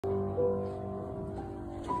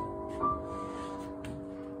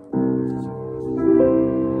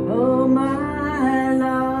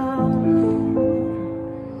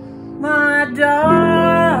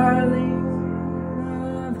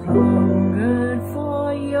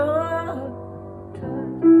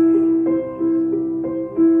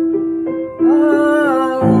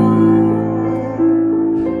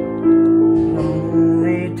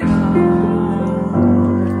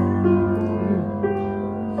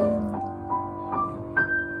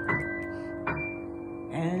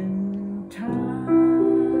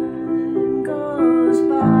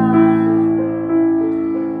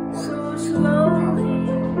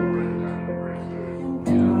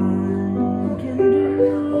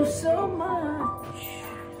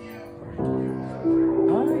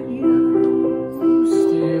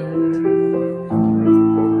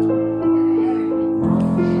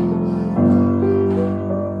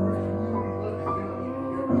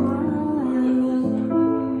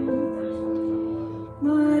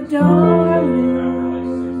darling,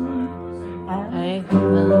 I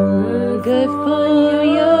hunger for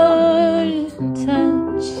your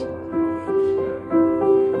touch.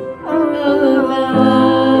 Oh,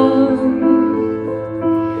 love,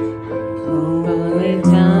 only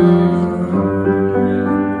time.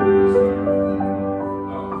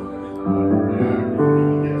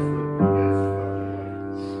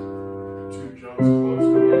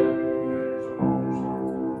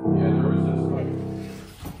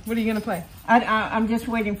 What are you gonna play? I'm just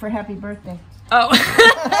waiting for happy birthday. Oh,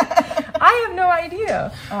 I have no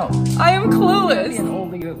idea. Oh, I am clueless. Maybe an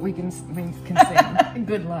oldie that we can sing.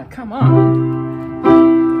 good luck. Come on.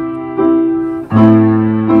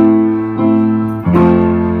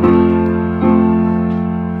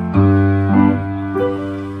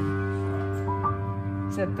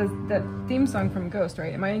 Is that theme song from Ghost,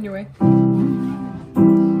 right? Am I in your way?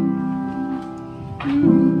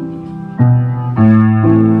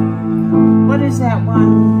 What is that one?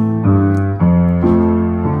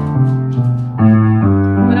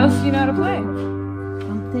 What else do you know how to play?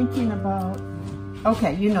 I'm thinking about...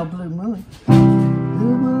 Okay, you know Blue Moon.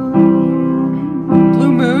 Blue Moon.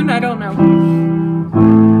 Blue Moon? I don't know.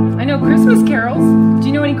 I know Christmas carols. Do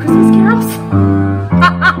you know any Christmas carols?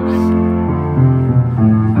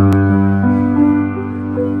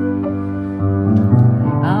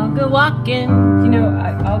 I'll go walking. You know,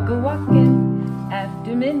 I'll go walking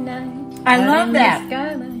after midnight. I love that.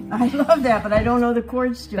 Skyline. I love that, but I don't know the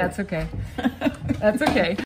chords to it. That's okay. That's okay.